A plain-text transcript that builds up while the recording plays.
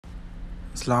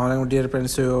Assalamu alaikum dear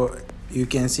friends. So you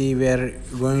can see we are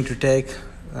going to take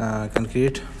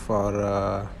concrete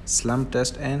for slump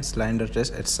test and cylinder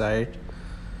test at site.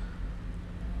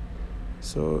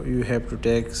 So you have to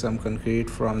take some concrete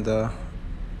from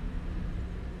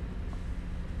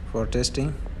for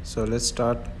testing. So let's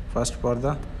start first for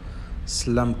the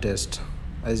slump test.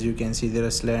 As you can see, there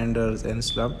are cylinders and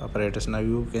slump apparatus. Now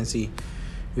you can see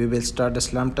we will start the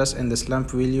slump test, and the slump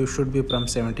value should be from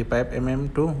 75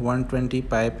 mm to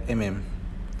 125 mm.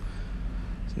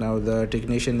 Now the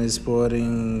technician is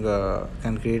pouring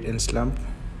concrete in slump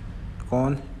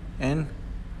cone and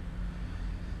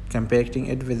compacting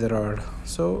it with the rod.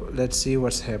 So let's see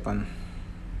what's happened.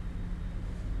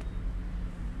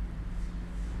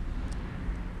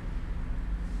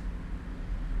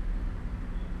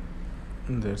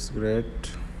 That's great.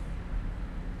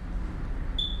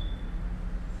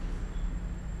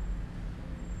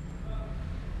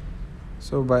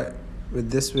 So with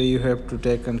this way, you have to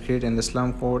take concrete in the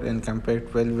slump cone and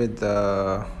compact well with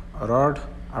the rod.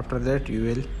 After that, you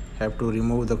will have to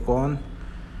remove the cone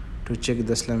to check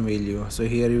the slump value. So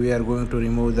here we are going to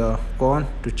remove the cone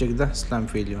to check the slump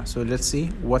value. So let's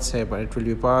see what's happened. It will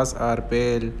be pass or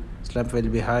fail, slump will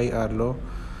be high or low.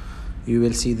 You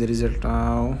will see the result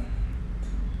now.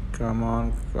 Come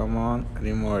on,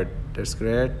 remove it. That's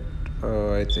great.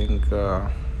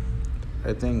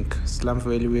 I think slump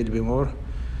value will be more.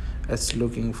 It's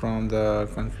looking from the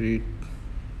concrete.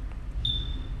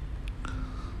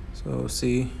 So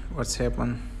see what's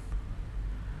happened.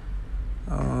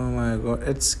 Oh my god,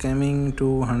 it's coming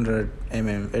 200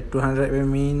 mm. At 200 mm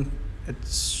mean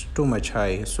it's too much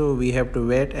high, so we have to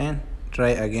wait and try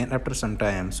again after some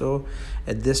time. So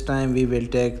at this time we will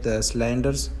take the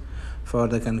cylinders for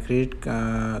the concrete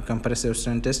compressive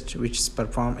strength test, which is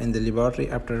performed in the laboratory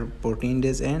after 14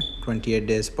 days and 28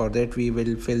 days. For that we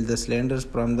will fill the cylinders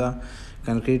from the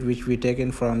concrete which we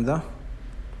taken from the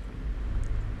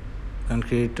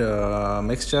concrete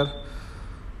mixture,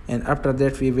 and after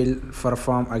that we will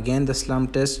perform again the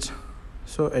slump test.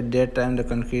 So at that time the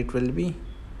concrete will be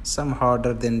some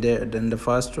harder than the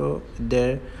first row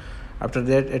there. After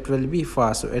that it will be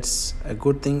fast. So it's a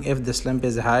good thing if the slump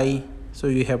is high. So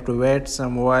you have to wait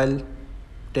some while,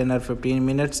 10 or 15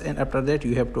 minutes, and after that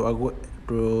you have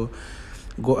to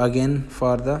go again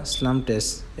for the slump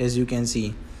test. As you can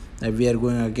see, we are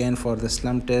going again for the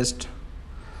slump test.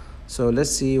 So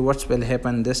let's see what will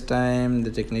happen this time.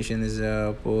 The technician is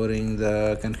pouring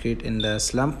the concrete in the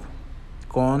slump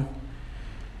cone,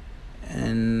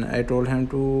 and I told him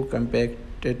to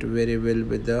compact it very well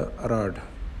with the rod.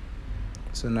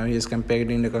 So now he is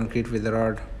compacting the concrete with the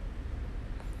rod.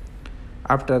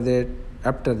 After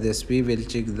this we will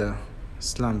check the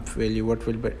slump value. What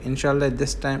will be, inshallah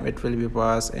this time it will be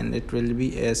passed, and it will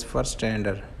be as per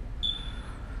standard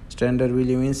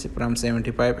value means from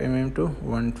 75 mm to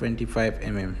 125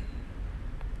 mm.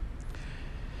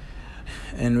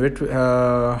 And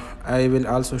I will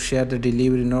also share the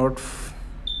delivery note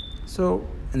so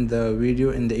in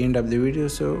the end of the video,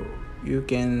 so you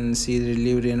can see the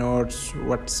delivery notes,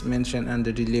 what's mentioned on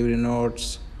the delivery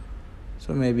notes.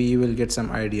 So maybe you will get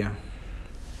some idea.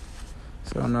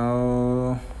 So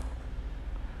now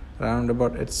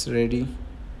roundabout it's ready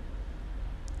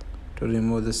to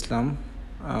remove the slump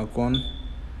cone,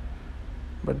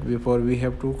 but before we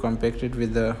have to compact it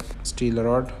with the steel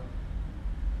rod.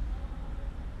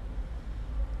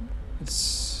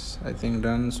 It's I think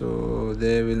done. So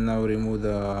they will now remove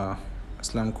the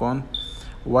slump cone.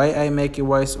 Why I make a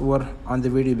voice over on the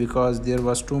video? Because there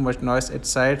was too much noise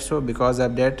outside. So because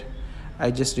of that I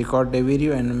just record the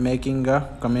video and making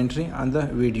a commentary on the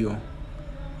video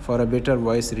for a better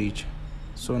voice reach.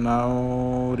 So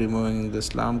now removing the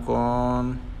slump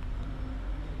cone.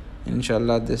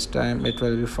 Inshallah this time it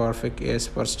will be perfect as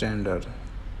per standard.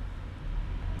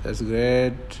 That's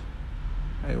great.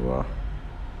 I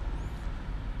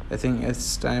think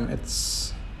it's time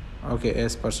it's okay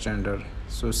as per standard.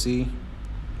 So see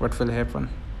what will happen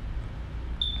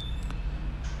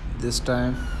this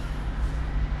time.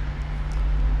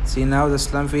 See, now the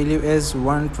slump value is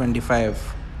 125,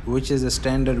 which is the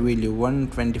standard value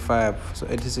 125. So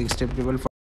it is acceptable for